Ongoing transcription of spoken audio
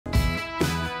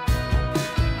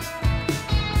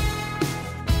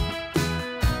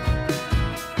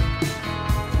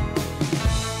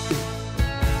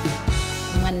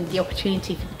the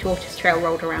opportunity for the Tortoise Trail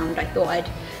rolled around, I thought I'd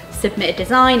submit a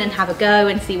design and have a go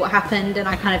and see what happened, and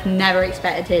I kind of never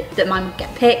expected that mine would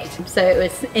get picked, so it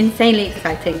was insanely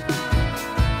exciting.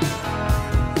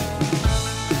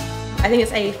 I think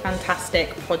it's a fantastic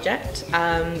project.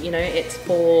 You know, it's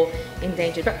for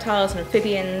endangered reptiles and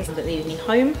amphibians that need a new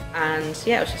home, and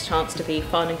yeah, it was just a chance to be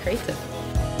fun and creative.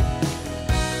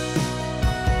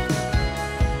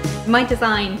 My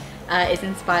design is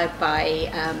inspired by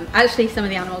actually some of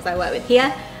the animals I work with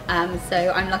here.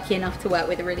 So I'm lucky enough to work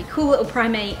with a really cool little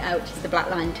primate, which is the black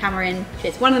lion tamarin, which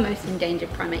is one of the most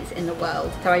endangered primates in the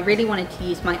world. So I really wanted to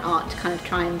use my art to kind of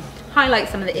try and highlight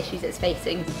some of the issues it's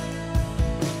facing.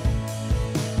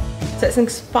 So it's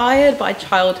inspired by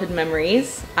childhood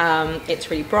memories. It's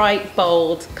really bright,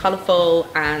 bold, colourful,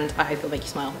 and I hope it'll make you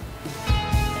smile.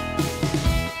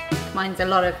 Mine's a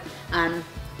lot of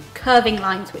curving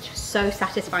lines, which are so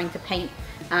satisfying to paint.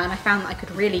 And I found that I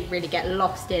could really get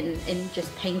lost in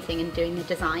just painting and doing the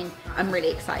design. I'm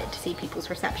really excited to see people's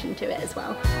reception to it as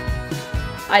well.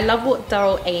 I love what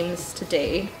Durrell aims to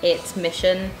do. Its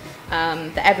mission,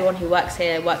 that everyone who works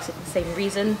here works for the same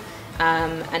reason,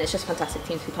 and it's just a fantastic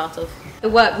team to be part of. The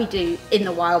work we do in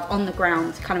the wild, on the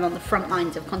ground, kind of on the front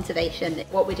lines of conservation,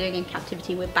 what we're doing in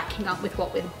captivity, we're backing up with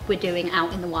what we're doing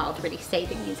out in the wild, really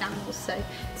saving these animals.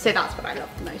 So that's what I love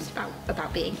the most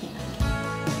about being here.